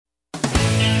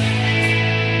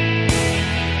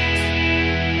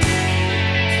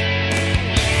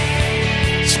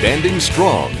Standing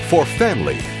strong for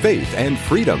family, faith, and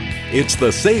freedom. It's the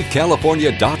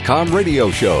SaveCalifornia.com radio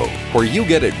show, where you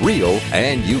get it real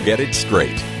and you get it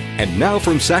straight. And now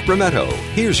from Sacramento,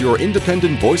 here's your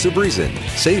independent voice of reason,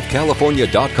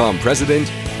 SaveCalifornia.com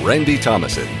President, Randy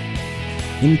Thomason.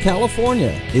 In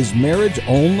California, is marriage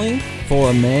only for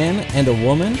a man and a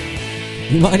woman?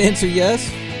 You might answer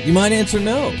yes, you might answer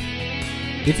no.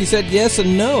 If you said yes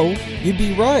and no, you'd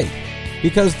be right,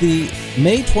 because the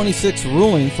May 26th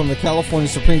ruling from the California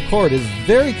Supreme Court is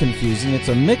very confusing. It's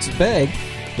a mixed bag.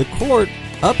 The court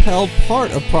upheld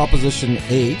part of Proposition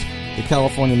 8, the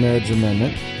California Marriage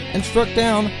Amendment, and struck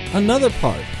down another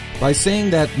part by saying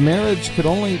that marriage could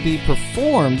only be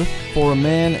performed for a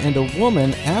man and a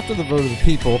woman after the vote of the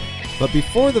people, but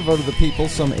before the vote of the people,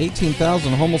 some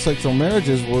 18,000 homosexual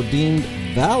marriages were deemed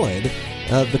valid.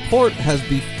 The court has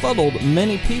befuddled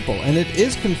many people, and it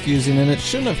is confusing, and it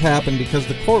shouldn't have happened because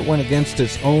the court went against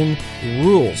its own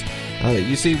rules.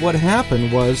 You see, what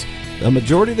happened was a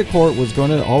majority of the court was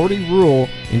going to already rule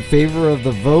in favor of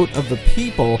the vote of the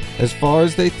people as far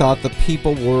as they thought the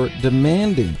people were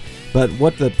demanding. But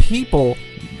what the people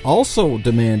also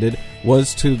demanded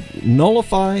was to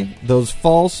nullify those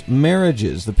false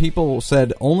marriages. The people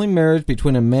said only marriage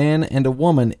between a man and a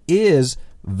woman is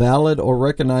valid or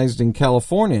recognized in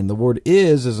California. And the word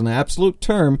is an absolute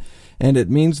term, and it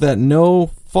means that no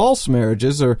false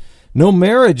marriages or no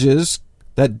marriages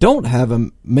that don't have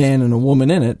a man and a woman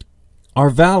in it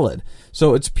are valid.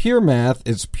 So it's pure math,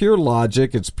 it's pure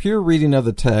logic, it's pure reading of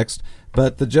the text,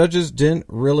 but the judges didn't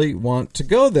really want to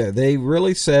go there. They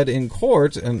really said in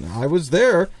court, and I was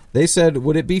there, they said,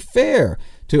 would it be fair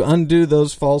to undo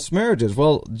those false marriages?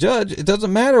 Well, Judge, it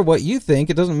doesn't matter what you think.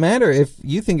 It doesn't matter if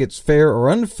you think it's fair or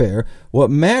unfair. What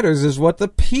matters is what the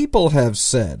people have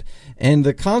said. And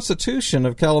the Constitution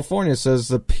of California says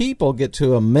the people get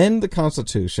to amend the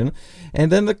Constitution,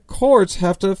 and then the courts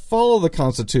have to follow the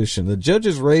Constitution. The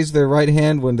judges raise their right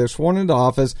hand when they're sworn into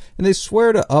office, and they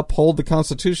swear to uphold the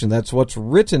Constitution. That's what's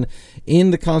written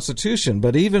in the Constitution.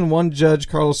 But even one judge,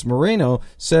 Carlos Moreno,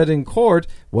 said in court,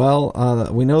 well,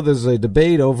 we know there's a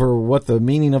debate over what the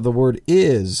meaning of the word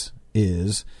is.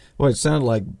 Well, it sounded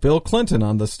like Bill Clinton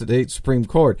on the state Supreme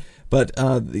Court. But,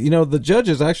 the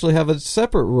judges actually have a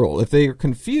separate rule. If they are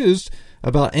confused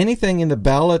about anything in the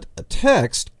ballot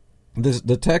text,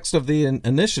 the text of the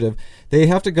initiative, they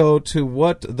have to go to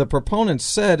what the proponents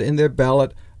said in their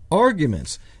ballot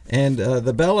arguments. And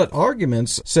the ballot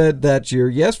arguments said that your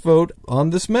yes vote on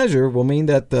this measure will mean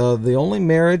that the only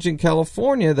marriage in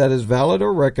California that is valid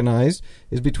or recognized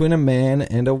is between a man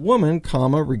and a woman,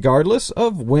 regardless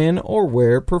of when or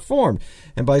where performed.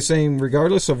 And by saying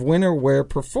regardless of when or where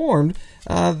performed,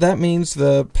 that means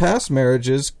the past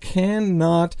marriages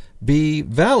cannot be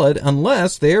valid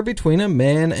unless they are between a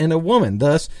man and a woman.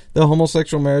 Thus, the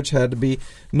homosexual marriage had to be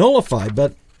nullified.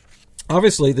 But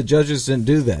obviously, the judges didn't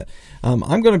do that.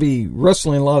 I'm going to be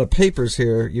rustling a lot of papers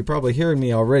here. You're probably hearing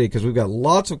me already because we've got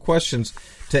lots of questions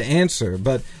to answer.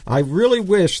 But I really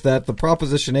wish that the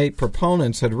Proposition 8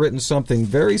 proponents had written something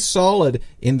very solid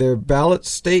in their ballot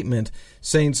statement,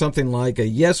 saying something like a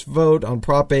yes vote on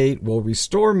Prop 8 will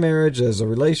restore marriage as a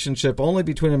relationship only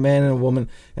between a man and a woman.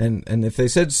 And if they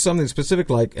said something specific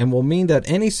like, and will mean that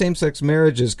any same-sex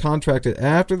marriages contracted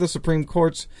after the Supreme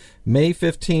Court's May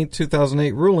 15,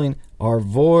 2008 ruling are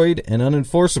void and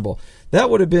unenforceable. That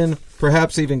would have been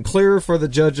perhaps even clearer for the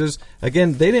judges.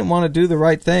 Again, they didn't want to do the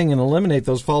right thing and eliminate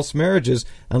those false marriages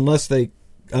unless they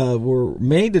were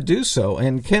made to do so.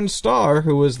 And Ken Starr,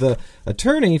 who was the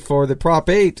attorney for the Prop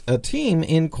 8 team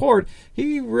in court,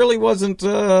 he really wasn't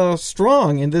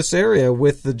strong in this area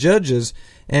with the judges,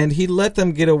 and he let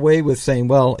them get away with saying,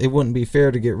 well, it wouldn't be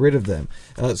fair to get rid of them.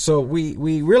 So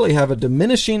we really have a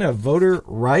diminishing of voter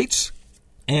rights,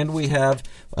 and we have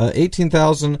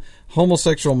 18,000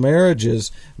 homosexual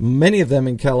marriages, many of them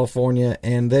in California,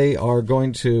 and they are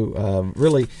going to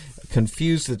really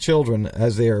confuse the children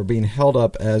as they are being held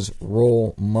up as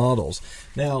role models.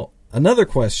 Now, another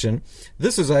question.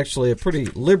 This is actually a pretty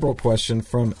liberal question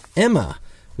from Emma,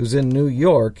 who's in New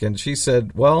York, and she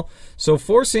said, well, so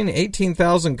forcing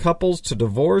 18,000 couples to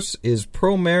divorce is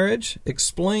pro-marriage?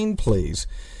 Explain, please.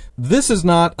 This is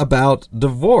not about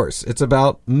divorce. It's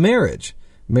about marriage.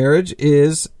 Marriage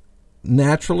is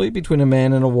naturally between a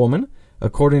man and a woman,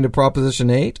 according to Proposition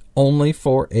 8, only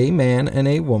for a man and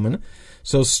a woman.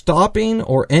 So stopping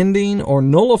or ending or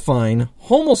nullifying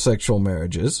homosexual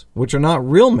marriages, which are not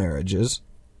real marriages,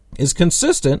 is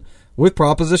consistent with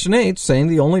Proposition 8 saying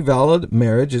the only valid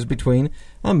marriage is between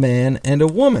a man and a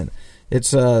woman.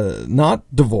 It's not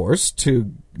divorce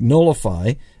to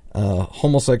nullify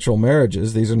homosexual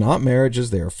marriages. These are not marriages.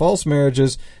 They are false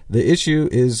marriages. The issue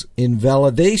is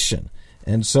invalidation.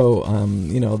 And so,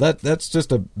 that's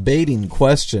just a baiting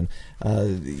question.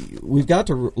 We've got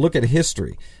to look at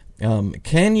history.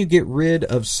 Can you get rid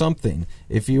of something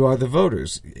if you are the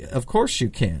voters? Of course you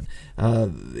can.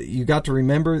 You got to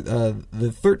remember the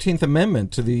 13th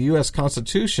Amendment to the U.S.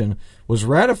 Constitution was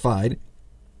ratified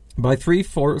by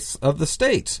 3/4 of the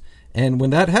states. And when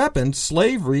that happened,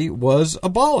 slavery was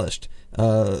abolished.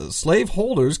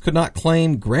 Slaveholders could not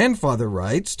claim grandfather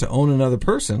rights to own another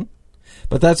person.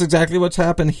 But that's exactly what's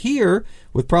happened here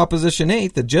with Proposition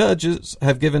 8. The judges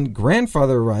have given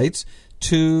grandfather rights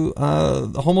to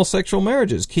the homosexual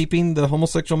marriages, keeping the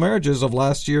homosexual marriages of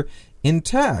last year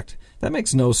intact. That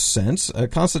makes no sense. A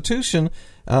constitution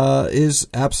is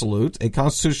absolute. A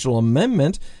constitutional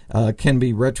amendment can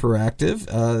be retroactive.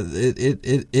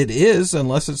 It is,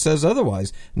 unless it says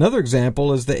otherwise. Another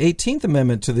example is the 18th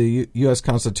Amendment to the U.S.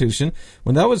 Constitution.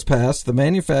 When that was passed, the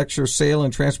manufacture, sale,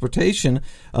 and transportation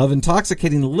of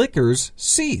intoxicating liquors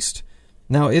ceased.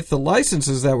 Now, if the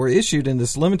licenses that were issued in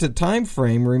this limited time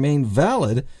frame remain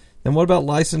valid, then what about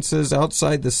licenses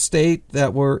outside the state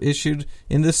that were issued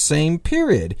in this same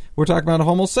period? We're talking about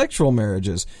homosexual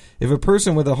marriages. If a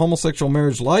person with a homosexual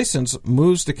marriage license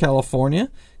moves to California,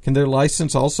 can their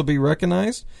license also be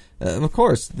recognized? Of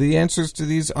course, the answers to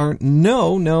these are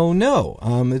no, no, no.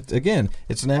 Again,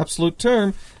 it's an absolute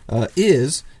term,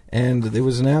 is, and there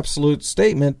was an absolute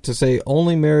statement to say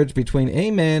only marriage between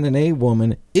a man and a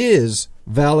woman is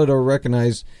valid or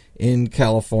recognized in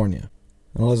California.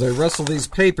 Well, as I wrestle these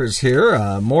papers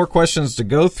here, more questions to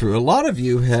go through. A lot of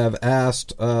you have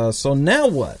asked, so now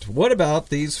what? What about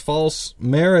these false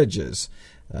marriages?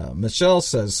 Michelle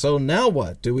says, so now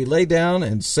what? Do we lay down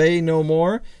and say no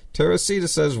more? Teresita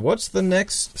says, what's the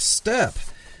next step?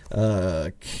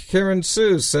 Karen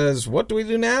Sue says, what do we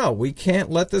do now? We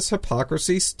can't let this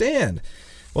hypocrisy stand.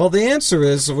 Well, the answer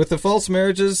is, with the false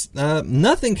marriages,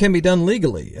 nothing can be done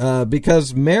legally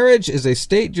because marriage is a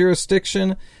state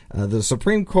jurisdiction. The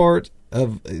Supreme Court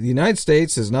of the United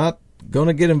States is not going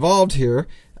to get involved here.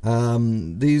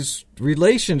 These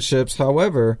relationships,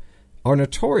 however, are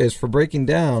notorious for breaking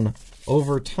down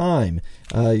over time.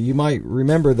 You might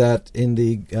remember that in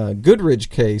the Goodridge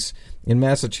case in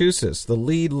Massachusetts, the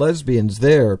lead lesbians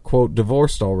there, quote,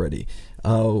 divorced already.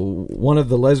 One of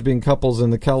the lesbian couples in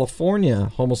the California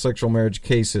homosexual marriage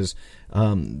cases,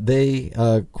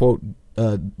 they, quote,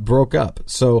 broke up.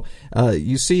 So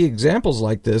you see examples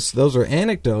like this. Those are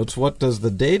anecdotes. What does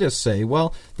the data say?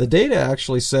 Well, the data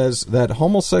actually says that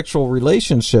homosexual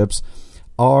relationships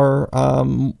are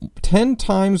 10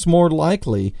 times more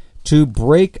likely to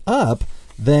break up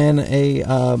than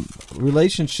a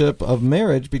relationship of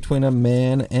marriage between a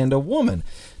man and a woman.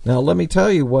 Now, let me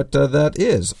tell you what that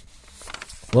is.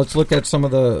 Let's look at some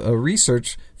of the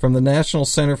research from the National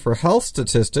Center for Health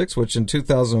Statistics, which in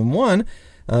 2001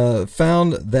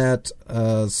 found that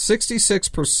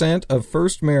 66% of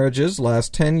first marriages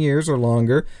last 10 years or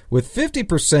longer, with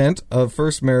 50% of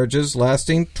first marriages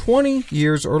lasting 20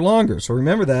 years or longer. So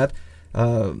remember that.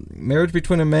 Marriage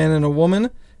between a man and a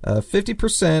woman,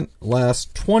 50% lasts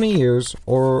 20 years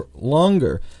or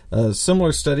longer. A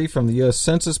similar study from the U.S.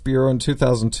 Census Bureau in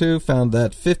 2002 found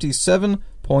that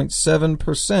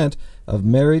 57.7% of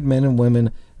married men and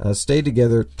women stayed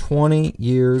together 20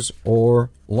 years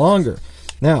or longer.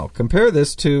 Now, compare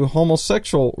this to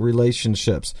homosexual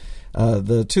relationships.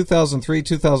 The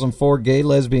 2003-2004 Gay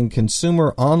Lesbian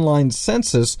Consumer Online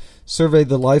Census surveyed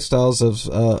the lifestyles of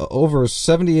over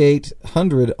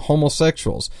 7,800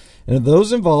 homosexuals. And of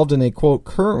those involved in a, quote,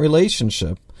 current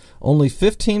relationship, only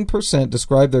 15%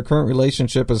 described their current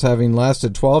relationship as having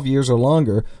lasted 12 years or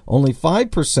longer. Only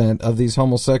 5% of these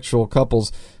homosexual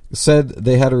couples said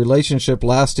they had a relationship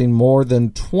lasting more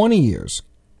than 20 years.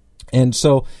 And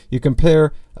so you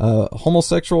compare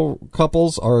homosexual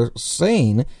couples are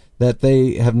saying that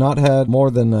they have not had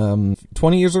more than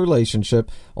 20 years of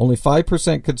relationship. Only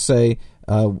 5% could say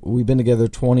we've been together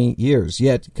 20 years.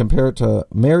 Yet, compare it to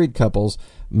married couples,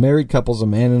 a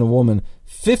man and a woman,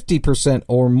 50%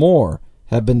 or more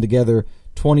have been together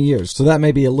 20 years. So that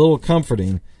may be a little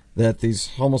comforting that these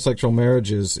homosexual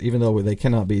marriages, even though they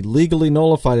cannot be legally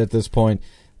nullified at this point,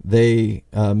 they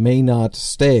may not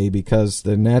stay because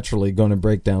they're naturally going to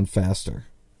break down faster.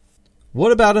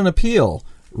 What about an appeal?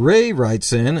 Ray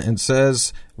writes in and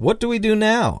says, what do we do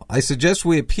now? I suggest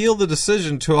we appeal the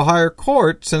decision to a higher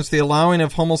court since the allowing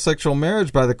of homosexual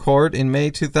marriage by the court in May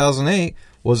 2008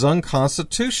 was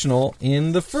unconstitutional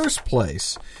in the first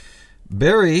place.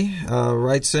 Barry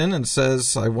writes in and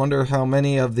says, I wonder how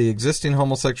many of the existing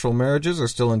homosexual marriages are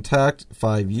still intact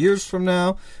 5 years from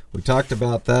now. We talked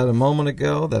about that a moment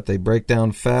ago, that they break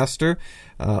down faster.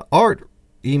 Art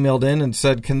emailed in and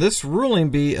said, can this ruling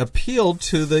be appealed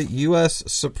to the U.S.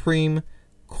 Supreme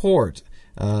Court?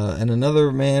 And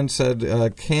another man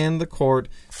said, can the court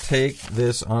take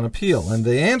this on appeal? And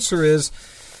the answer is,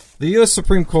 the U.S.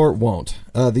 Supreme Court won't.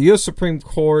 The U.S. Supreme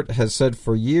Court has said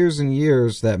for years and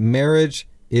years that marriage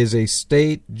is a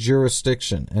state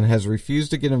jurisdiction and has refused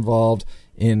to get involved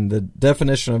in the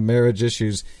definition of marriage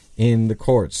issues in the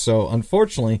courts. So,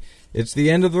 unfortunately, it's the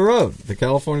end of the road. The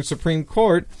California Supreme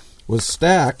Court was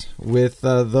stacked with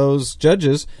those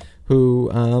judges who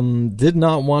did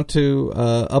not want to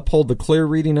uphold the clear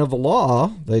reading of the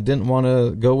law. They didn't want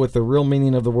to go with the real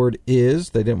meaning of the word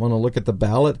is. They didn't want to look at the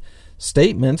ballot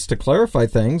statements to clarify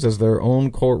things as their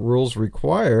own court rules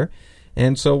require.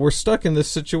 And so we're stuck in this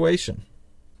situation.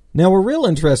 Now, a real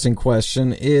interesting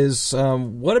question is,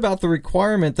 what about the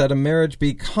requirement that a marriage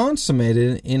be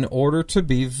consummated in order to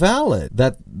be valid?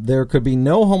 That there could be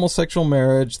no homosexual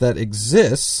marriage that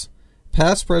exists,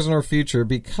 past, present, or future,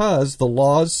 because the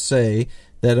laws say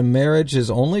that a marriage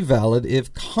is only valid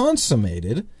if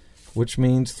consummated, which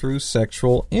means through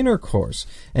sexual intercourse.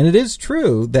 And it is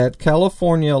true that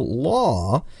California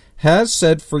law has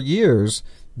said for years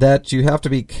that you have to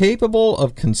be capable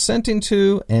of consenting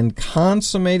to and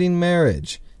consummating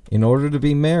marriage in order to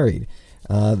be married.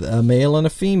 A male and a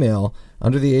female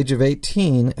under the age of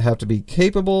 18 have to be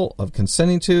capable of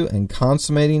consenting to and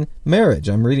consummating marriage.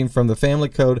 I'm reading from the Family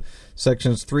Code,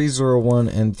 sections 301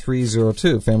 and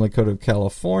 302, Family Code of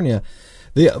California.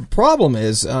 The problem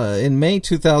is, in May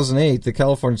 2008, the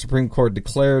California Supreme Court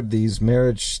declared these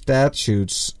marriage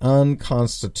statutes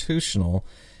unconstitutional,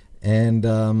 and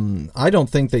I don't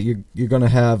think that you're going to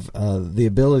have the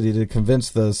ability to convince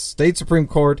the state Supreme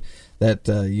Court that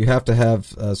you have to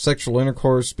have sexual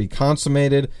intercourse be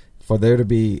consummated for there to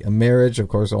be a marriage. Of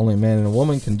course, only a man and a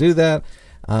woman can do that.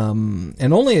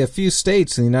 And only a few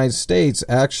states in the United States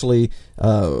actually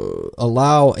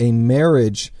allow a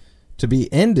marriage to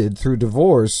be ended through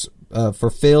divorce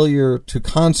for failure to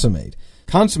consummate.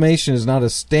 Consummation is not a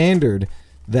standard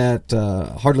that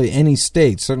hardly any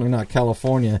state, certainly not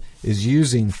California, is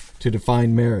using to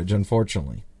define marriage,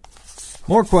 unfortunately.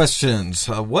 More questions.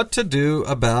 What to do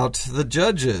about the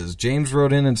judges? James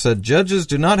wrote in and said, judges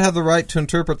do not have the right to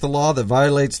interpret the law that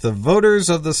violates the voters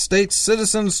of the state's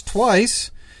citizens twice.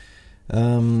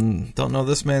 Don't know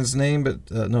this man's name,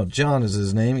 but no, John is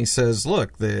his name. He says,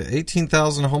 look, the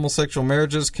 18,000 homosexual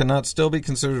marriages cannot still be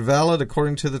considered valid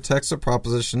according to the text of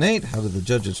Proposition 8. How did the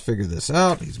judges figure this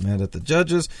out? He's mad at the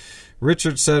judges.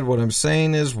 Richard said, what I'm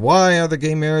saying is, why are the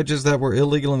gay marriages that were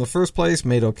illegal in the first place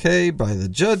made okay by the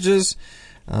judges?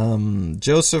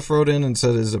 Joseph wrote in and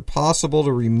said, is it possible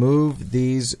to remove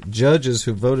these judges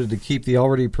who voted to keep the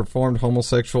already performed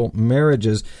homosexual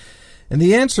marriages? And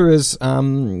the answer is,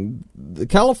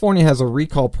 California has a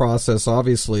recall process,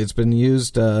 obviously. It's been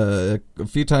used a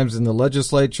few times in the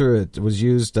legislature. It was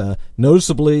used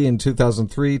noticeably in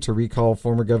 2003 to recall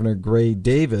former Governor Gray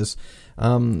Davis.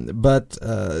 But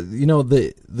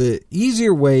the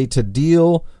easier way to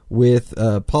deal with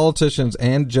politicians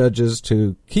and judges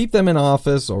to keep them in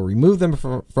office or remove them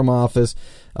from office,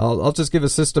 I'll just give a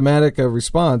systematic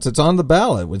response. It's on the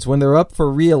ballot. It's when they're up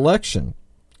for re-election.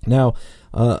 Now,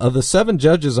 of the 7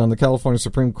 judges on the California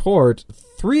Supreme Court,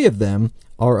 3 of them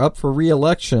are up for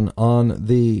re-election on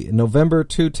the November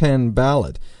 2010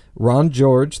 ballot. Ron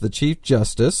George, the Chief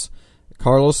Justice,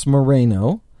 Carlos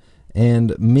Moreno,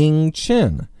 and Ming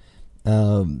Chen.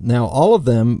 Now, all of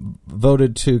them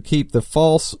voted to keep the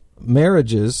false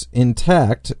marriages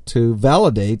intact to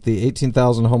validate the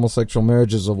 18,000 homosexual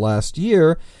marriages of last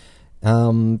year.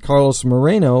 Carlos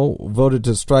Moreno voted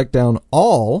to strike down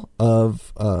all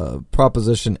of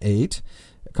Proposition 8.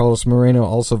 Carlos Moreno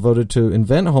also voted to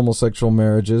invent homosexual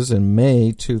marriages in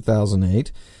May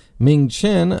 2008. Ming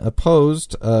Chen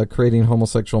opposed creating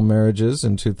homosexual marriages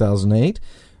in 2008.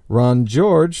 Ron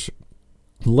George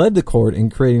led the court in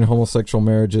creating homosexual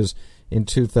marriages in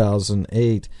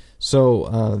 2008.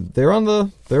 So they're on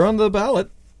the ballot,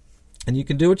 and you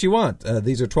can do what you want.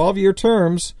 These are 12-year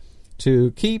terms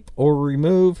to keep or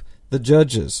remove the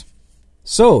judges.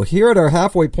 So here at our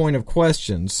halfway point of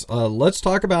questions, let's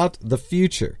talk about the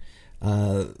future.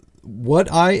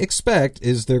 What I expect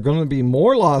is there are going to be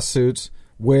more lawsuits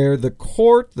where the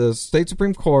court, the state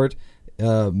Supreme Court,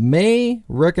 may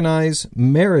recognize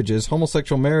marriages,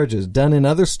 homosexual marriages, done in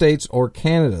other states or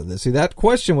Canada. See, that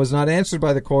question was not answered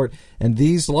by the court, and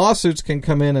these lawsuits can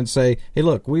come in and say, hey,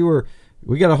 look, we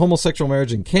got a homosexual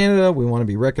marriage in Canada. We want to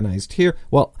be recognized here.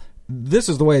 Well, this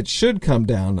is the way it should come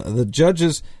down. The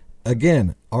judges,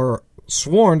 again, are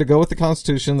sworn to go with the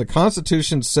Constitution. The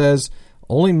Constitution says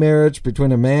only marriage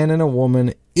between a man and a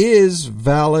woman is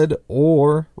valid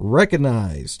or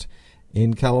recognized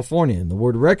in California. And the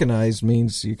word recognized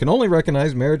means you can only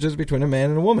recognize marriages between a man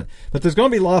and a woman. But there's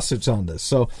going to be lawsuits on this.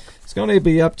 So it's going to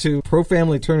be up to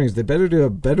pro-family attorneys. They better do a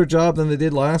better job than they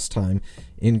did last time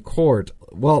in court.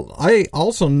 Well, I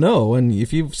also know, and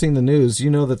if you've seen the news, you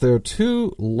know that there are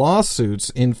 2 lawsuits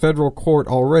in federal court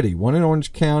already, one in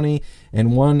Orange County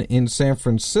and one in San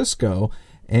Francisco.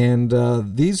 And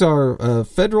these are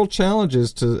federal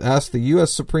challenges to ask the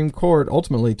U.S. Supreme Court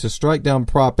ultimately to strike down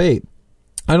Prop 8.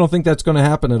 I don't think that's going to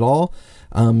happen at all.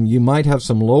 You might have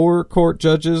some lower court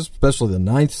judges, especially the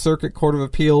Ninth Circuit Court of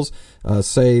Appeals,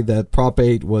 say that Prop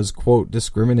 8 was, quote,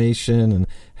 discrimination and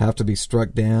have to be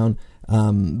struck down.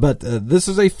 But this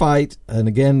is a fight, and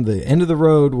again, the end of the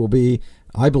road will be,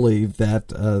 I believe, that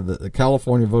the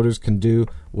California voters can do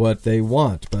what they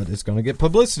want, but it's going to get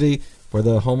publicity for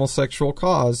the homosexual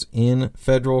cause in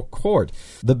federal court.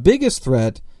 The biggest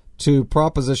threat to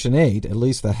Proposition 8, at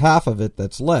least the half of it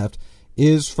that's left,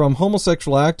 is from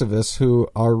homosexual activists who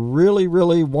are really,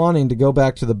 really wanting to go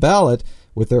back to the ballot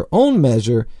with their own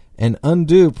measure and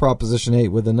undo Proposition 8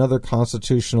 with another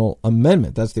constitutional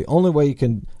amendment. That's the only way you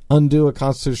can undo a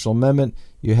constitutional amendment.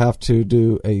 You have to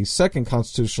do a second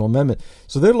constitutional amendment.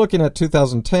 So they're looking at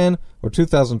 2010 or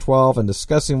 2012 and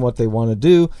discussing what they want to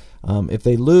do. If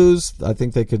they lose, I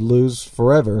think they could lose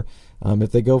forever.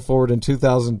 If they go forward in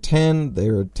 2010,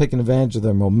 they're taking advantage of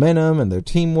their momentum and their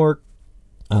teamwork.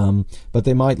 But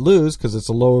they might lose because it's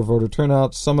a lower voter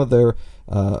turnout. Some of their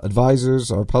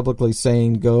advisors are publicly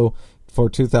saying go for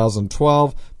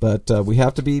 2012, but we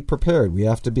have to be prepared. We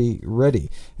have to be ready.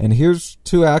 And here's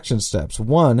 2 action steps.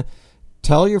 1,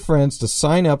 tell your friends to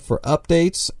sign up for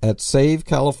updates at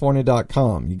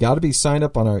savecalifornia.com. You got to be signed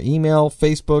up on our email,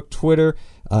 Facebook, Twitter,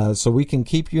 so we can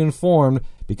keep you informed,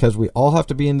 because we all have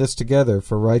to be in this together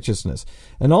for righteousness.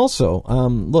 And also,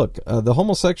 look, the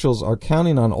homosexuals are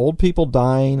counting on old people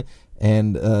dying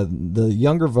and the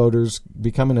younger voters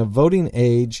becoming a voting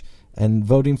age and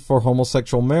voting for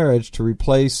homosexual marriage to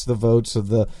replace the votes of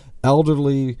the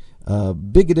elderly,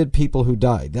 bigoted people who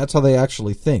died. That's how they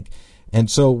actually think.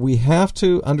 And so we have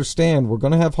to understand we're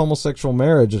going to have homosexual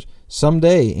marriage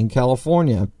someday in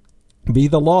California be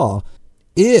the law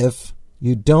if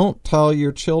you don't tell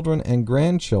your children and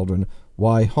grandchildren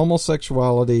why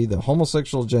homosexuality, the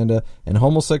homosexual agenda, and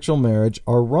homosexual marriage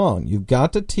are wrong. You've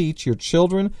got to teach your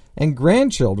children and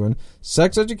grandchildren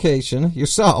sex education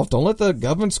yourself. Don't let the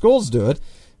government schools do it.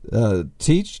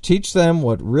 Teach them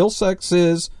what real sex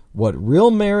is, what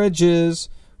real marriage is,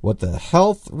 what the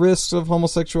health risks of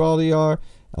homosexuality are,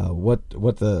 what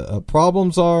the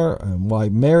problems are, and why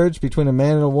marriage between a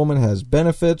man and a woman has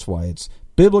benefits, why it's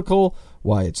biblical,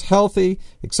 why it's healthy,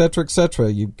 etc., etc.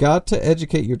 You've got to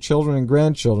educate your children and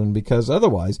grandchildren, because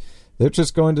otherwise they're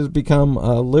just going to become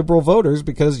liberal voters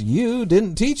because you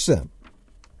didn't teach them.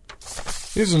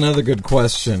 Here's another good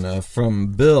question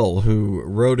from Bill, who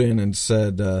wrote in and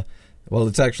said, well,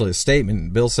 it's actually a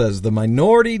statement. Bill says, the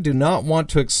minority do not want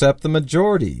to accept the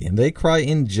majority, and they cry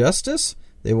injustice.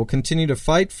 They will continue to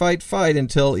fight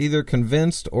until either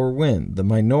convinced or win. The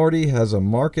minority has a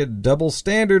marked double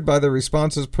standard by the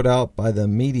responses put out by the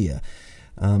media.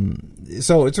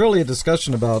 So it's really a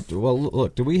discussion about, well,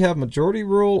 look, do we have majority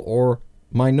rule or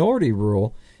minority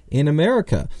rule in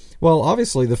America? Well,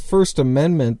 obviously, the First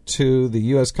Amendment to the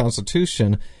U.S.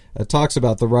 Constitution talks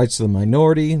about the rights of the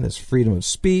minority, there's freedom of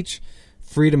speech,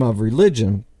 freedom of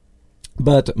religion,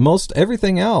 but most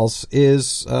everything else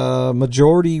is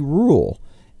majority rule.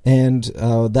 And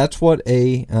that's what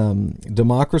a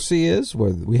democracy is, where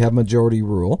we have majority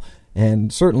rule.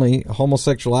 And certainly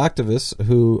homosexual activists,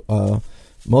 who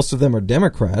most of them are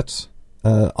Democrats,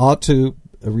 ought to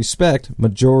respect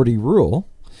majority rule.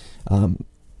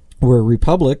 We're a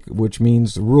republic, which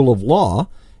means rule of law,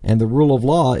 and the rule of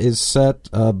law is set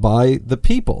by the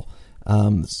people.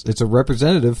 It's a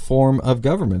representative form of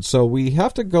government. So we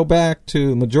have to go back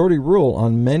to majority rule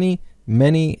on many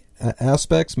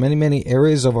aspects, many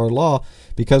areas of our law,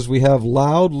 because we have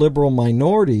loud liberal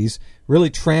minorities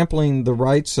really trampling the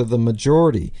rights of the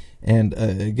majority. And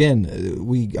again,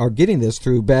 we are getting this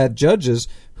through bad judges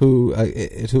who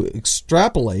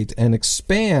extrapolate and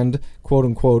expand, quote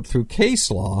unquote, through case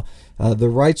law, the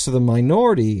rights of the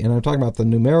minority. And I'm talking about the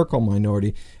numerical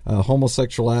minority,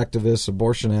 homosexual activists,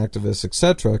 abortion activists,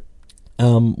 etc.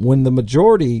 When the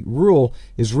majority rule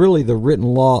is really the written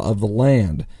law of the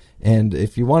land. And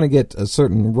if you want to get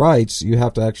certain rights, you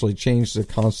have to actually change the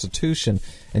Constitution,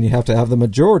 and you have to have the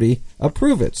majority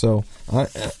approve it. So,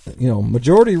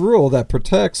 majority rule that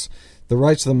protects the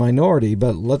rights of the minority.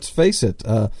 But let's face it,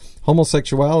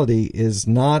 homosexuality is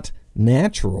not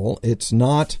natural. It's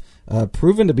not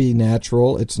proven to be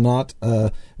natural. It's not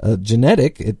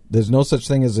genetic. There's no such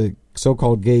thing as a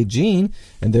so-called gay gene,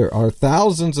 and there are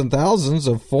thousands and thousands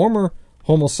of former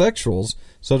homosexuals.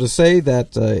 So to say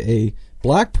that a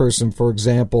black person, for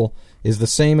example, is the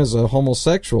same as a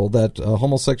homosexual, that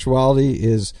homosexuality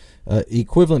is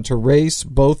equivalent to race,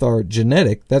 both are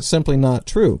genetic, that's simply not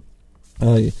true.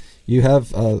 You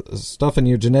have stuff in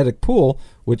your genetic pool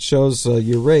which shows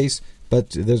your race, but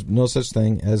there's no such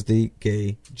thing as the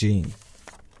gay gene.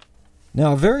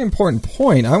 Now, a very important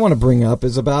point I want to bring up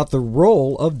is about the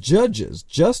role of judges.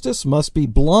 Justice must be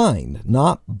blind,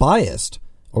 not biased,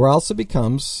 or else it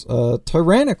becomes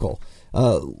tyrannical.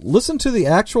 Listen to the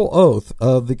actual oath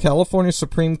of the California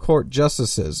Supreme Court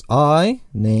justices. I,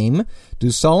 name, do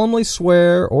solemnly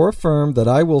swear or affirm that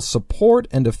I will support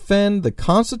and defend the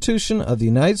Constitution of the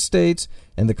United States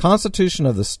and the Constitution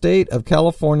of the State of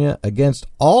California against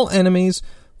all enemies,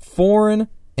 foreign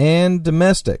and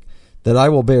domestic, that I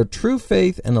will bear true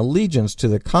faith and allegiance to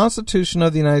the Constitution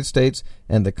of the United States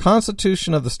and the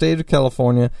Constitution of the State of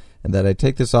California, and that I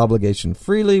take this obligation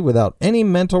freely without any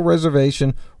mental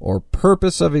reservation or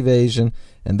purpose of evasion,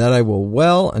 and that I will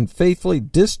well and faithfully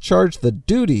discharge the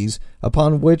duties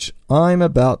upon which I'm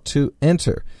about to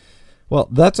enter. Well,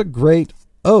 that's a great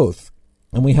oath,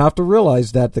 and we have to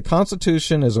realize that the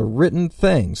Constitution is a written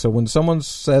thing. So when someone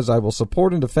says, I will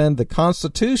support and defend the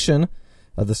Constitution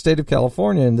of the State of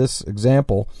California, in this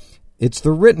example, it's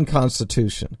the written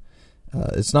Constitution.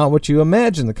 It's not what you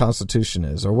imagine the Constitution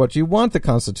is or what you want the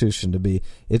Constitution to be.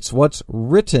 It's what's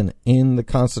written in the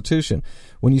Constitution.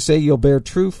 When you say you'll bear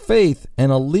true faith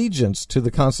and allegiance to the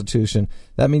Constitution,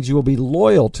 that means you will be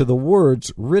loyal to the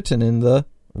words written in the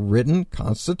written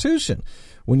Constitution.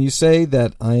 When you say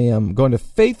that I am going to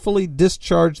faithfully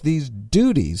discharge these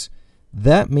duties,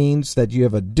 that means that you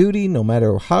have a duty no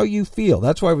matter how you feel.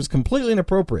 That's why it was completely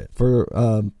inappropriate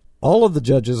for all of the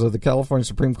judges of the California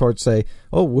Supreme Court say,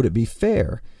 oh, would it be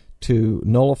fair to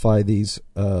nullify these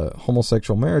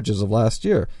homosexual marriages of last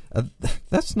year?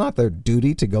 That's not their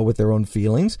duty to go with their own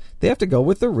feelings. They have to go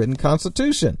with the written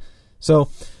Constitution. So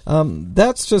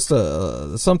that's just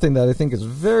something that I think is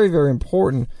very, very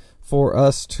important for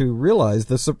us to realize.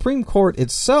 The Supreme Court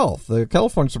itself, the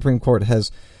California Supreme Court, has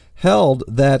held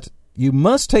that you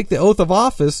must take the oath of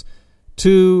office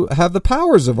to have the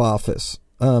powers of office.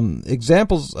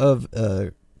 Examples of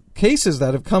cases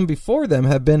that have come before them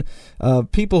have been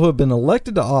people who have been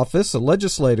elected to office,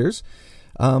 legislators.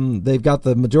 They've got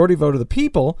the majority vote of the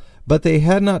people, but they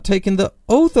had not taken the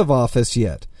oath of office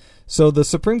yet. So the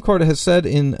Supreme Court has said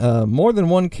in more than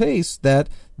one case that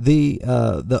the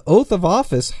oath of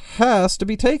office has to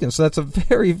be taken. So that's a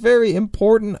very, very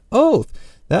important oath.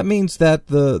 That means that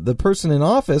the person in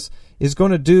office is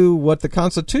going to do what the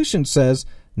Constitution says,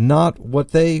 not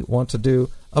what they want to do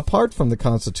apart from the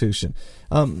Constitution.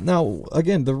 Now,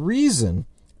 again, the reason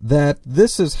that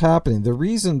this is happening, the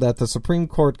reason that the Supreme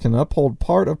Court can uphold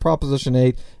part of Proposition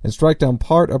 8 and strike down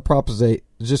part of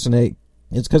Proposition 8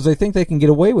 is because they think they can get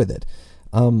away with it.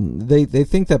 They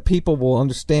think that people will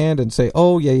understand and say,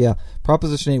 oh, yeah,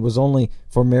 Proposition 8 was only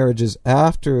for marriages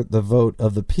after the vote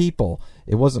of the people.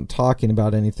 It wasn't talking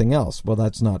about anything else. Well,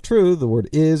 that's not true. The word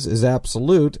is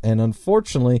absolute, and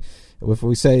unfortunately, if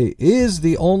we say is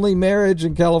the only marriage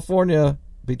in California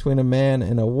between a man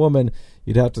and a woman,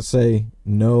 you'd have to say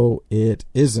no, it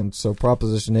isn't. So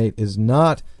Proposition 8 is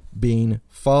not being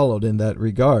followed in that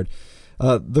regard.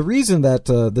 The reason that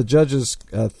the judges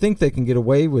think they can get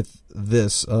away with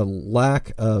this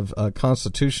lack of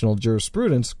constitutional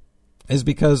jurisprudence is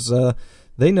because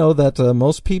they know that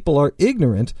most people are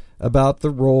ignorant about the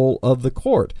role of the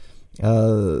court.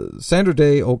 Sandra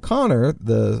Day O'Connor,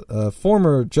 the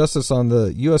former justice on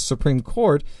the U.S. Supreme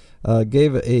Court,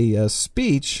 gave a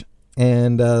speech,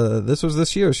 and this was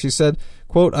this year. She said,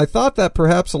 quote, I thought that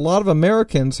perhaps a lot of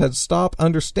Americans had stopped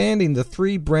understanding the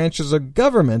three branches of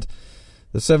government.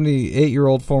 The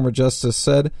 78-year-old former justice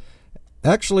said,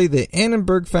 actually, the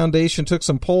Annenberg Foundation took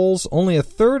some polls. Only a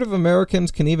third of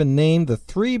Americans can even name the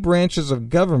three branches of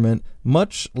government,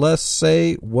 much less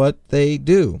say what they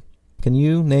do. Can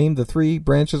you name the three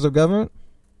branches of government?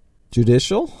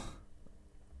 Judicial,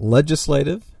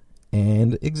 legislative,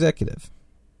 and executive.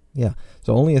 Yeah,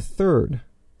 so only a third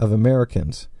of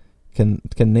Americans can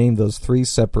name those three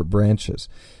separate branches.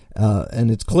 And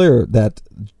it's clear that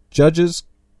judges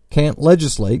can't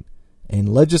legislate, and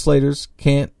legislators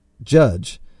can't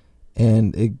judge.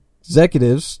 And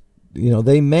executives,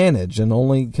 they manage and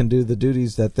only can do the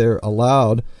duties that they're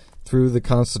allowed through the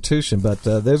Constitution. But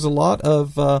there's a lot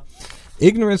of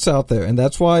ignorance out there, and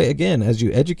that's why, again, as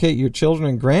you educate your children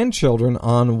and grandchildren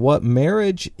on what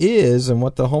marriage is and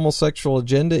what the homosexual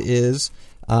agenda is,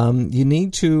 you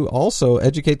need to also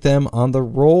educate them on the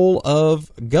role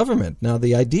of government. Now,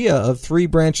 the idea of 3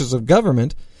 branches of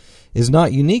government is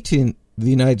not unique to the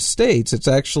United States. It's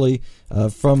actually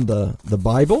from the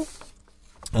Bible.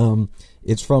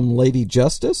 It's from Lady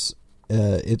Justice.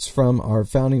 It's from our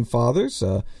founding fathers.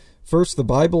 First, the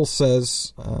Bible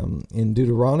says in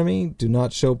Deuteronomy, do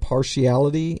not show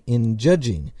partiality in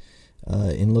judging.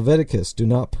 In Leviticus, do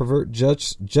not pervert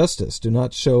justice. Do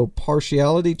not show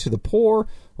partiality to the poor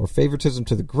or favoritism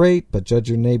to the great, but judge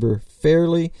your neighbor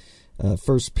fairly.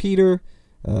 1 Peter,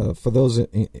 for those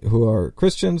who are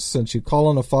Christians, since you call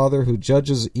on a Father who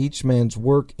judges each man's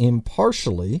work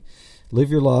impartially, live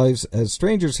your lives as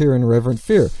strangers here in reverent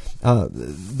fear.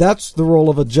 That's the role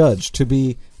of a judge, to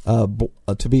be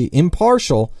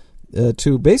impartial,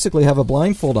 to basically have a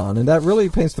blindfold on, and that really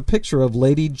paints the picture of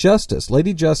Lady Justice.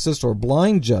 Lady Justice, or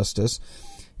blind justice,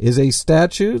 is a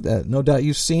statue that no doubt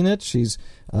you've seen it. She's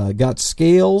got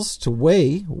scales to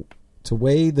weigh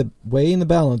in the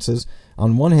balances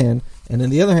on one hand, and in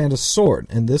the other hand a sword.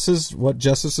 And this is what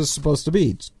justice is supposed to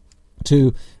be: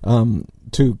 to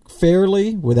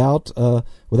fairly, without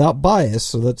bias.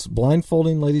 So that's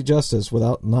blindfolding Lady Justice,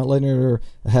 without not letting her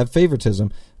have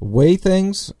favoritism. Weigh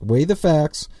things, weigh the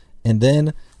facts, and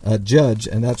then judge,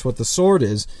 and that's what the sword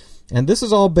is. And this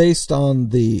is all based on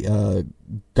the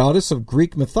goddess of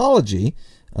Greek mythology.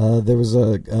 There was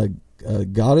a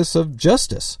goddess of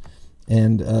justice,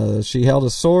 and she held a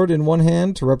sword in one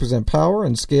hand to represent power,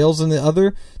 and scales in the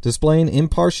other, displaying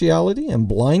impartiality and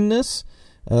blindness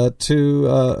to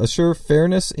assure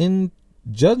fairness in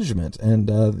judgment. And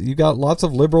you got lots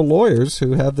of liberal lawyers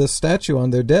who have this statue on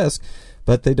their desk,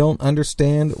 but they don't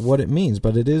understand what it means.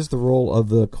 But it is the role of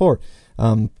the court.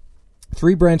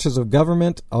 3 branches of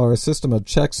government are a system of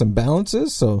checks and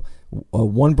balances, so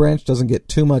one branch doesn't get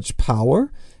too much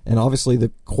power, and obviously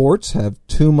the courts have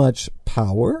too much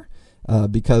power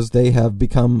because they have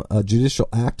become judicial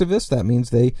activists. That means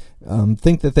they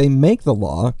think that they make the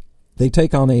law. They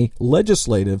take on a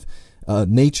legislative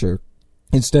nature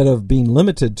instead of being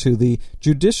limited to the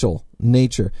judicial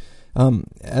nature.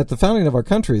 At the founding of our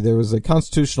country, there was a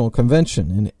constitutional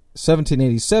convention. In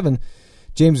 1787,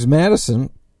 James Madison,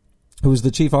 who was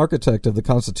the chief architect of the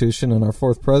Constitution and our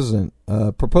 4th president,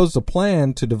 proposed a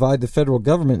plan to divide the federal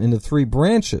government into 3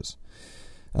 branches.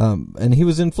 And he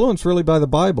was influenced really by the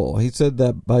Bible. He said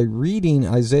that by reading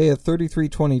Isaiah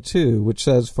 33:22, which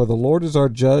says, "For the Lord is our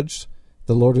judge,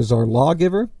 the Lord is our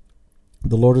lawgiver,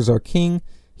 the Lord is our king,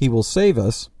 he will save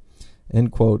us,"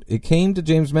 end quote. It came to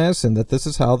James Madison that this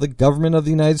is how the government of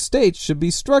the United States should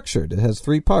be structured. It has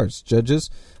 3 parts: judges,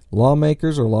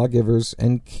 lawmakers or lawgivers,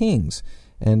 and kings.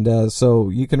 And so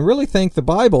you can really thank the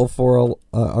Bible for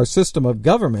our system of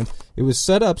government. It was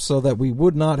set up so that we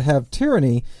would not have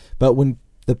tyranny, but when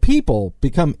the people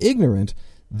become ignorant,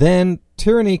 then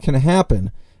tyranny can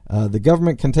happen. The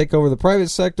government can take over the private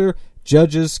sector.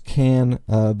 Judges can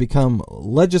become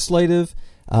legislative.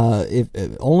 If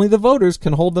only the voters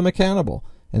can hold them accountable.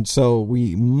 And so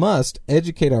we must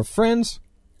educate our friends,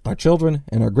 our children,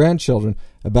 and our grandchildren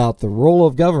about the role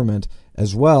of government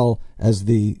as well as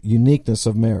the uniqueness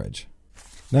of marriage.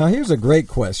 Now, here's a great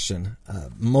question.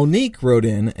 Monique wrote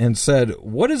in and said,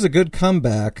 what is a good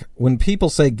comeback when people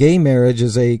say gay marriage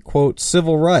is a, quote,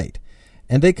 civil right,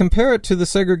 and they compare it to the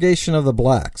segregation of the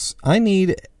blacks? I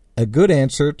need a good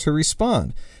answer to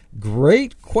respond.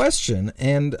 Great question,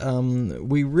 and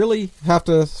we really have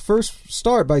to first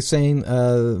start by saying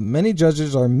many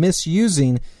judges are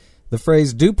misusing the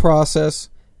phrase due process,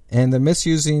 and they're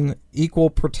misusing equal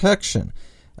protection.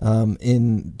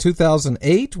 In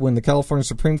 2008, when the California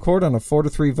Supreme Court on a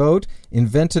 4-3 vote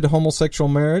invented homosexual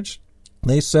marriage,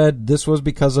 they said this was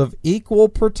because of equal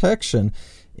protection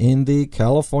in the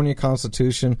California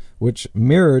Constitution, which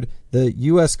mirrored the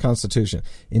U.S. Constitution.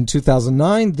 In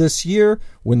 2009, this year,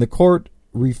 when the court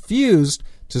refused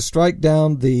to strike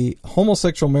down the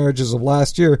homosexual marriages of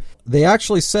last year, they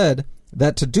actually said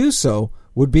that to do so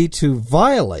would be to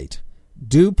violate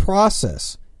due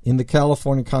process in the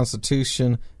California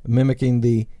Constitution, mimicking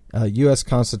the U.S.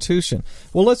 Constitution.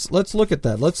 Well, let's look at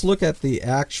that. Let's look at the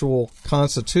actual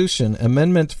Constitution.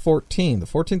 Amendment 14, the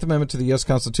 14th Amendment to the U.S.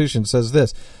 Constitution says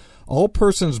this: all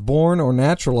persons born or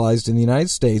naturalized in the United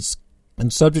States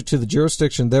and subject to the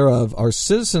jurisdiction thereof are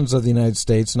citizens of the United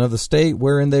States and of the state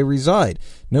wherein they reside.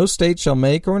 No state shall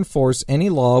make or enforce any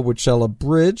law which shall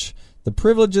abridge the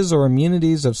privileges or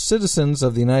immunities of citizens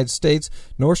of the United States,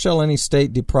 nor shall any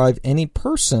state deprive any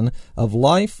person of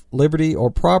life, liberty, or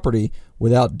property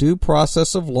without due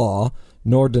process of law,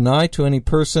 nor deny to any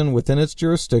person within its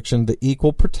jurisdiction the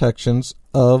equal protections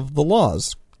of the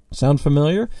laws. Sound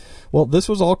familiar? Well, this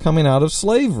was all coming out of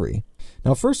slavery.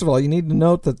 Now, first of all, you need to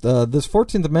note that this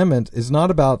 14th Amendment is not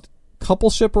about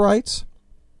coupleship rights.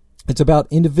 It's about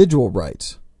individual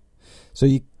rights. So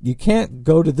you can't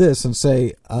go to this and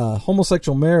say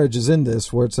homosexual marriage is in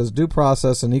this where it says due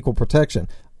process and equal protection.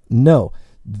 No,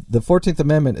 the 14th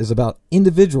Amendment is about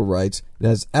individual rights. It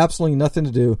has absolutely nothing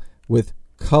to do with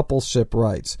coupleship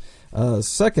rights.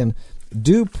 Second,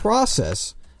 due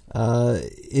process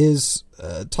is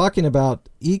talking about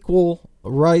equal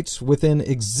rights within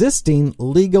existing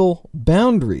legal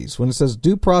boundaries. When it says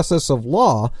due process of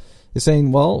law, it's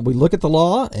saying, well, we look at the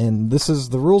law, and this is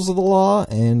the rules of the law,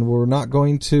 and we're not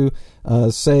going to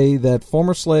say that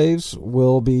former slaves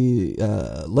will be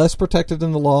less protected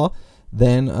in the law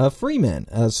than free men.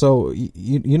 So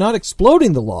you're not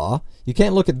exploding the law. You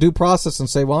can't look at due process and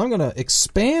say, well, I'm going to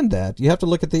expand that. You have to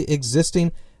look at the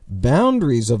existing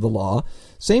boundaries of the law.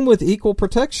 Same with equal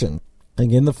protection.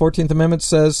 Again, the 14th Amendment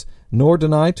says, nor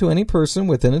deny to any person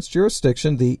within its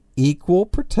jurisdiction the equal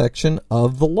protection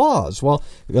of the laws. Well,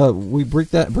 we bring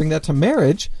that to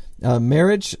marriage.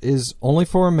 Marriage is only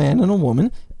for a man and a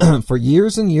woman. For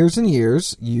years and years and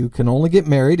years, you can only get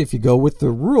married if you go with the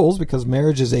rules, because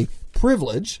marriage is a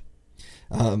privilege.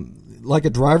 Like a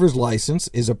driver's license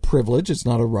is a privilege. It's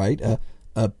not a right.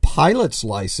 A pilot's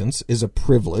license is a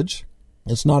privilege.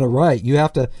 It's not a right. You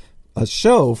have to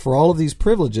show for all of these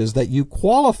privileges that you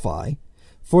qualify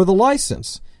for the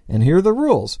license. And here are the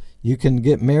rules. You can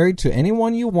get married to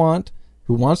anyone you want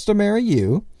who wants to marry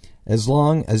you, as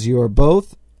long as you are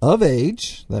both of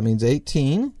age. That means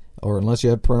 18, or unless you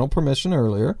had parental permission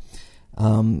earlier.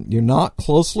 You're not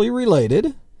closely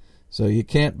related, so you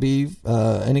can't be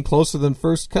any closer than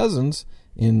first cousins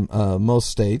in most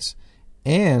states.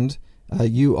 And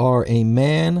you are a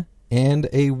man and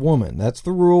a woman. That's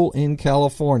the rule in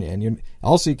California. And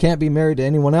you can't be married to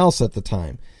anyone else at the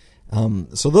time.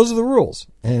 So those are the rules.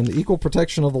 And equal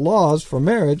protection of the laws for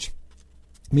marriage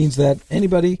means that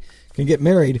anybody can get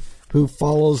married who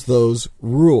follows those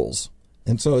rules.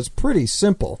 And so it's pretty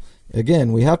simple.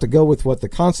 Again, we have to go with what the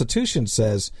Constitution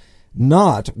says,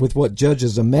 not with what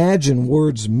judges imagine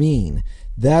words mean.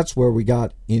 That's where we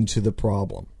got into the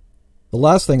problem. The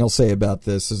last thing I'll say about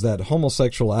this is that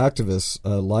homosexual activists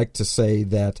like to say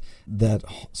that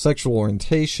sexual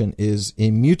orientation is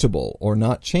immutable or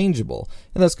not changeable,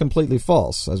 and that's completely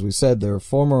false. As we said, there are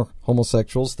former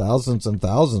homosexuals, thousands and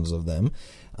thousands of them,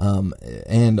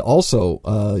 and also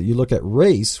you look at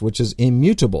race, which is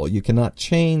immutable. You cannot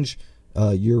change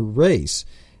your race.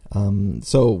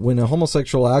 So when a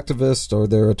homosexual activist or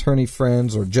their attorney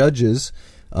friends or judges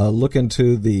look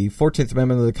into the 14th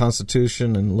Amendment of the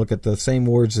Constitution and look at the same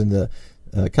words in the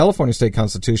California State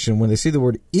Constitution, when they see the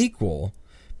word equal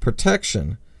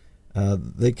protection,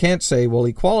 they can't say, well,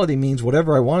 equality means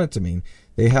whatever I want it to mean.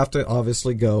 They have to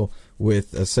obviously go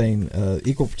with saying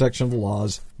equal protection of the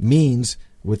laws means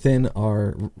within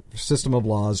our system of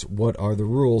laws, what are the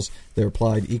rules? They're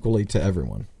applied equally to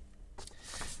everyone.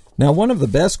 Now, one of the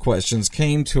best questions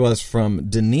came to us from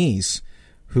Denise,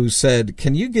 who said,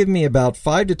 can you give me about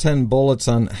 5 to 10 bullets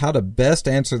on how to best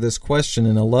answer this question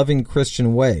in a loving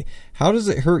Christian way? How does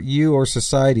it hurt you or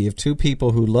society if two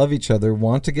people who love each other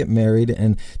want to get married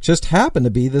and just happen to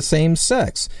be the same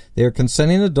sex? They are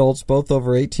consenting adults, both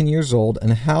over 18 years old,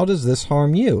 and how does this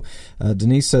harm you?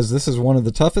 Denise says, this is one of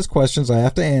the toughest questions I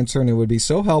have to answer, and it would be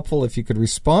so helpful if you could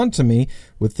respond to me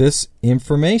with this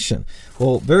information.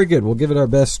 Well, very good. We'll give it our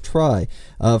best try.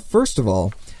 First of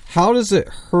all, how does it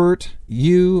hurt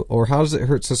you or how does it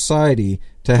hurt society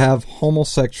to have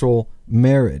homosexual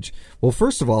marriage? Well,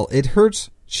 first of all, it hurts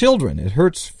children. It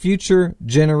hurts future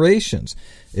generations.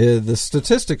 The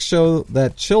statistics show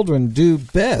that children do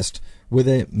best with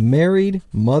a married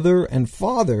mother and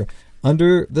father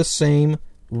under the same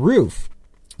roof.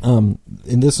 In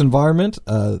this environment,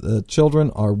 the children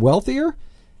are wealthier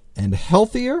and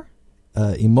healthier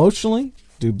emotionally,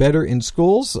 do better in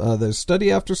schools. There's study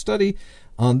after study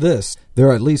on this. There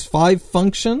are at least 5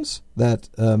 functions that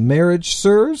marriage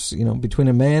serves, between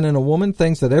a man and a woman,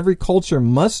 things that every culture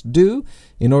must do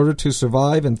in order to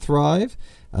survive and thrive.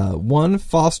 1,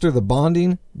 foster the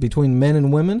bonding between men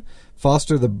and women.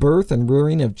 Foster the birth and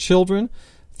rearing of children.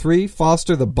 3,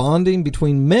 foster the bonding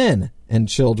between men and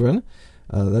children.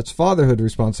 That's fatherhood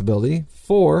responsibility.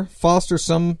 4, foster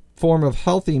some form of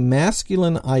healthy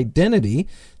masculine identity,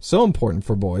 so important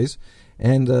for boys.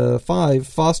 And 5,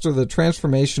 foster the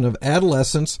transformation of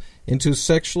adolescents into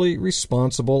sexually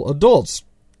responsible adults.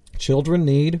 Children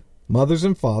need mothers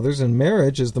and fathers, and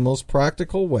marriage is the most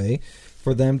practical way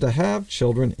for them to have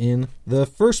children in the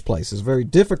first place. It's very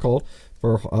difficult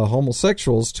for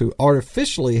homosexuals to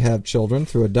artificially have children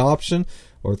through adoption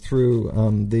or through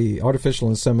the artificial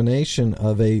insemination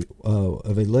of a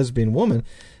lesbian woman.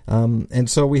 And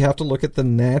so we have to look at the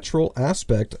natural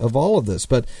aspect of all of this.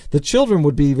 But the children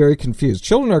would be very confused.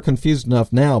 Children are confused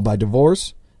enough now by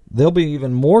divorce. They'll be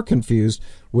even more confused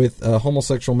with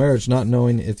homosexual marriage, not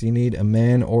knowing if you need a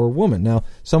man or a woman. Now,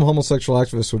 some homosexual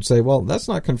activists would say, well, that's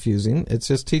not confusing. It's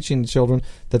just teaching children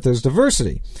that there's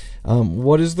diversity.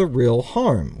 What is the real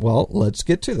harm? Well, let's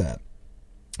get to that.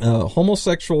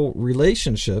 Homosexual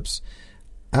relationships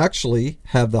actually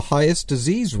have the highest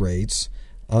disease rates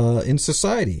in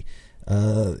society.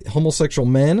 Homosexual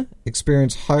men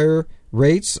experience higher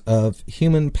rates of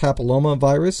human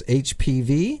papillomavirus,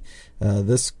 HPV.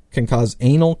 This can cause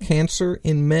anal cancer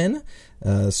in men,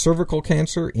 cervical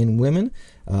cancer in women,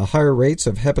 higher rates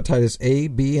of hepatitis A,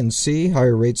 B, and C,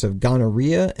 higher rates of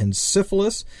gonorrhea and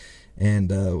syphilis,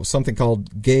 and something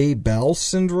called gay bowel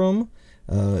syndrome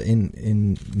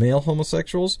in male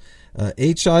homosexuals.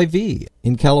 HIV.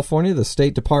 In California, the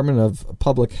State Department of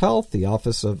Public Health, the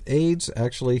Office of AIDS,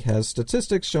 actually has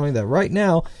statistics showing that right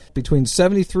now, between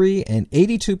 73 and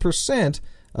 82%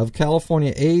 of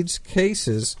California AIDS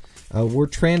cases were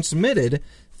transmitted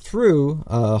through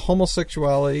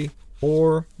homosexuality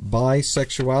or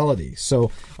bisexuality.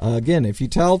 So, again, if you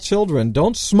tell children,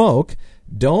 don't smoke,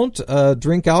 don't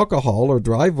drink alcohol or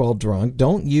drive while drunk,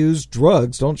 don't use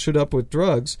drugs, don't shoot up with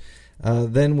drugs,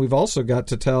 then we've also got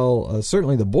to tell,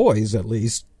 certainly the boys at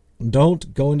least,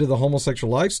 don't go into the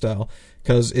homosexual lifestyle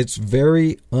because it's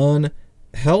very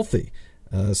unhealthy.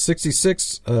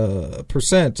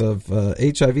 66% of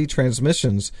HIV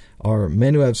transmissions are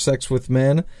men who have sex with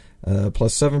men,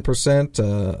 plus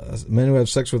 7% men who have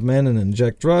sex with men and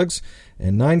inject drugs,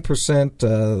 and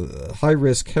 9%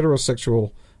 high-risk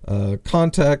heterosexual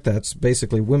contact. That's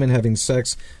basically women having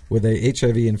sex with a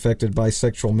HIV-infected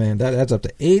bisexual man. That adds up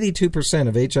to 82%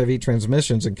 of HIV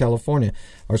transmissions in California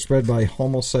are spread by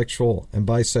homosexual and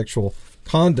bisexual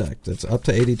conduct. It's up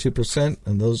to 82%,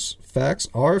 and those facts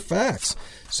are facts.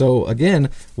 So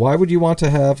again, why would you want to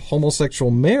have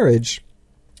homosexual marriage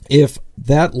if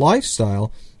that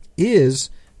lifestyle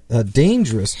is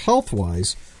dangerous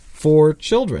health-wise for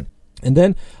children? And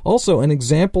then also an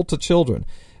example to children.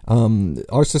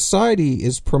 Our society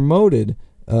is promoted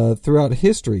throughout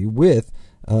history with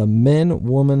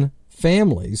men-woman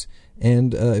families,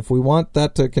 and if we want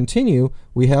that to continue,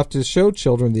 we have to show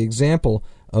children the example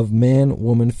of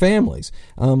man-woman families.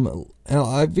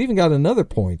 I've even got another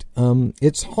point.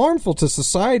 It's harmful to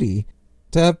society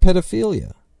to have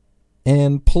pedophilia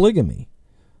and polygamy.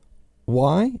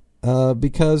 Why?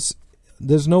 Because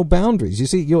there's no boundaries. You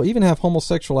see, you'll even have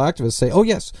homosexual activists say, oh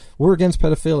yes, we're against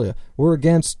pedophilia, we're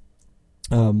against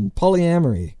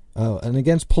polyamory, and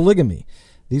against polygamy.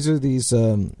 These are these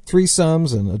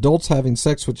threesomes and adults having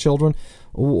sex with children.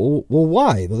 Well,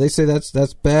 why? Well, they say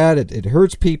that's bad, it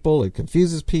hurts people, it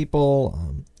confuses people,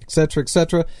 etc.,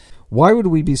 etc. Why would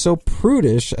we be so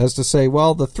prudish as to say,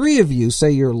 well, the three of you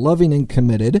say you're loving and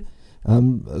committed,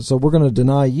 so we're going to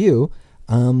deny you.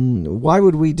 Why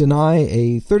would we deny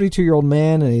a 32-year-old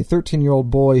man and a 13-year-old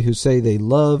boy who say they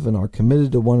love and are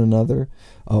committed to one another?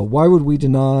 Why would we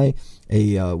deny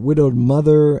a widowed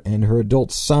mother and her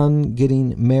adult son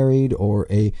getting married, or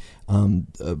a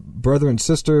brother and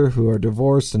sister who are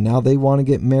divorced and now they want to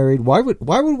get married? Why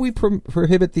would we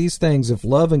prohibit these things if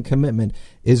love and commitment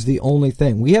is the only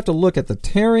thing? We have to look at the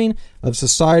tearing of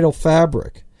societal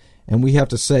fabric, and we have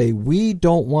to say we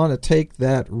don't want to take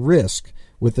that risk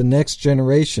with the next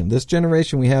generation. This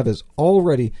generation we have is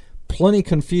already plenty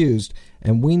confused,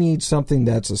 and we need something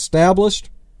that's established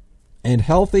and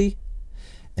healthy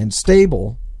and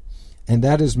stable, and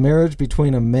that is marriage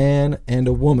between a man and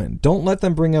a woman. Don't let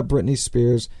them bring up Britney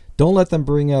Spears. Don't let them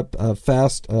bring up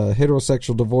fast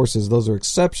heterosexual divorces. Those are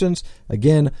exceptions.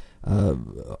 Again,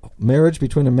 marriage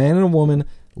between a man and a woman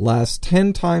lasts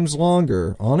 10 times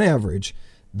longer on average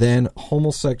than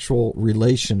homosexual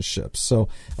relationships. So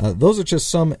those are just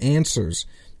some answers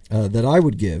that I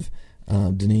would give,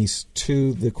 Denise,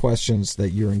 to the questions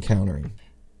that you're encountering.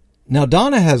 Now,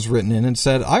 Donna has written in and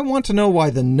said, I want to know why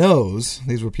the no's,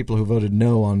 these were people who voted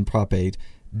no on Prop 8,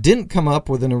 didn't come up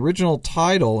with an original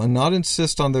title and not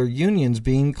insist on their unions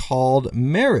being called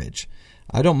marriage.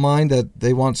 I don't mind that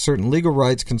they want certain legal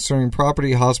rights concerning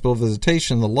property, hospital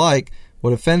visitation, and the like.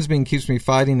 What offends me and keeps me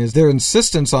fighting is their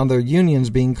insistence on their unions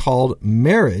being called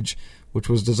marriage, which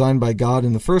was designed by God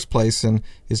in the first place and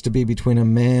is to be between a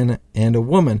man and a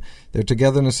woman. Their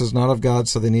togetherness is not of God,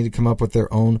 so they need to come up with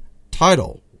their own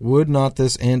title. Would not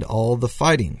this end all the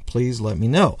fighting? Please let me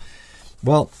know.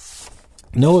 Well,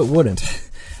 no, it wouldn't.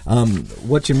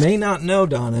 What you may not know,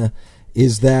 Donna,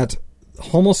 is that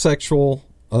homosexual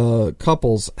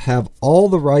couples have all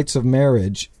the rights of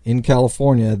marriage in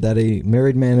California that a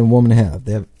married man and woman have.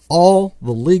 They have all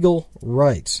the legal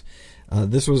rights.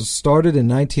 This was started in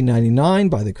 1999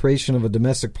 by the creation of a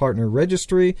domestic partner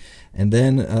registry, and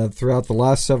then throughout the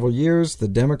last several years, the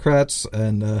Democrats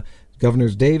and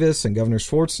Governors Davis and Governor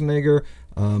Schwarzenegger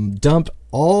dumped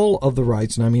all of the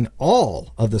rights, and I mean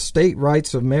all of the state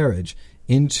rights of marriage,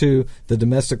 into the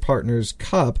domestic partners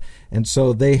cup, and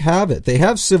so they have it. They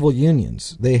have civil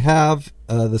unions. They have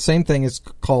the same thing is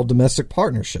called domestic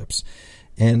partnerships,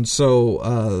 and so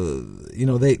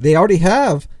they already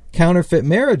have counterfeit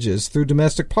marriages through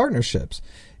domestic partnerships.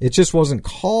 It just wasn't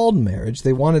called marriage.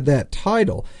 They wanted that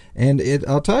title, and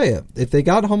I'll tell you, if they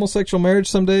got homosexual marriage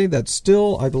someday, that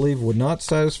still, I believe, would not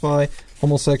satisfy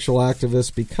homosexual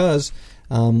activists, because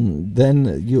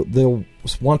then they'll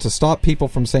want to stop people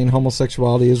from saying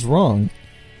homosexuality is wrong,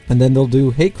 and then they'll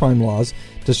do hate crime laws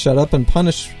to shut up and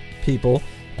punish people,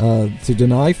 to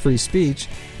deny free speech.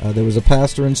 There was a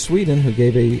pastor in Sweden who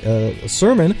gave a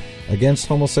sermon against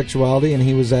homosexuality, and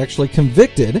he was actually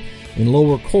convicted in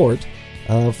lower court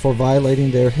for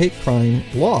violating their hate crime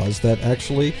laws that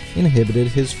actually inhibited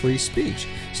his free speech.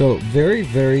 So very,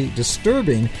 very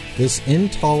disturbing, this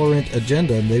intolerant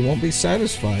agenda, and they won't be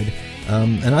satisfied.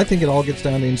 And I think it all gets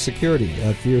down to insecurity.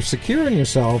 If you're secure in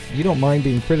yourself, you don't mind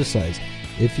being criticized.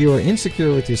 If you are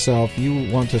insecure with yourself,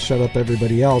 you want to shut up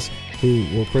everybody else who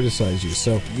will criticize you.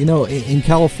 So, in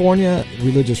California,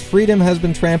 religious freedom has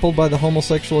been trampled by the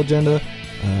homosexual agenda.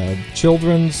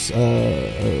 Children's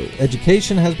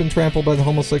education has been trampled by the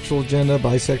homosexual agenda,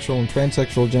 bisexual and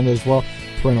transsexual agenda as well.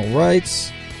 Parental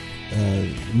rights,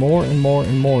 more and more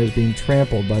and more is being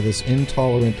trampled by this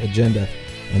intolerant agenda.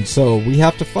 And so we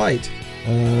have to fight,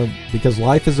 because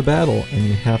life is a battle and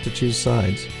you have to choose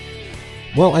sides.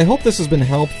 Well, I hope this has been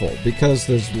helpful, because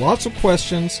there's lots of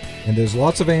questions and there's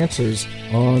lots of answers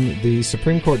on the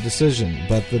Supreme Court decision.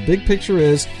 But the big picture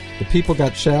is the people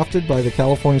got shafted by the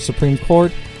California Supreme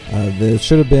Court. There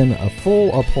should have been a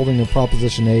full upholding of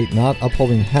Proposition 8, not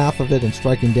upholding half of it and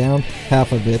striking down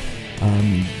half of it.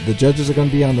 The judges are going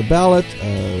to be on the ballot.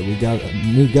 We got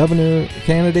new governor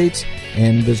candidates,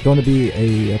 and there's going to be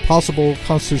a possible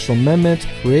constitutional amendment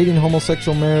creating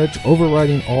homosexual marriage,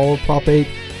 overriding all of Prop 8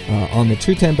 on the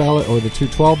 210 ballot or the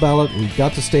 212 ballot. We've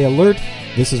got to stay alert.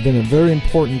 This has been a very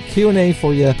important Q&A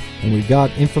for you, and we've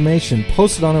got information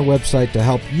posted on our website to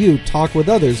help you talk with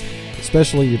others,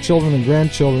 especially your children and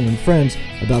grandchildren and friends,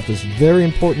 about this very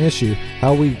important issue,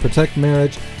 how we protect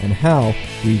marriage and how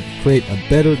we create a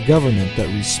better government that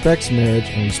respects marriage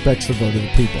and respects the vote of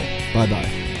the people.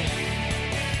 Bye-bye.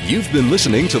 You've been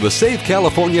listening to the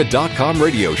SaveCalifornia.com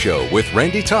radio show with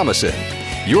Randy Thomason.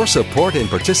 Your support and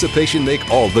participation make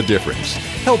all the difference.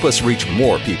 Help us reach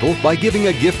more people by giving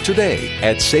a gift today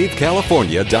at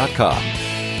SaveCalifornia.com.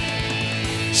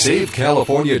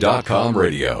 SaveCalifornia.com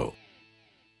radio.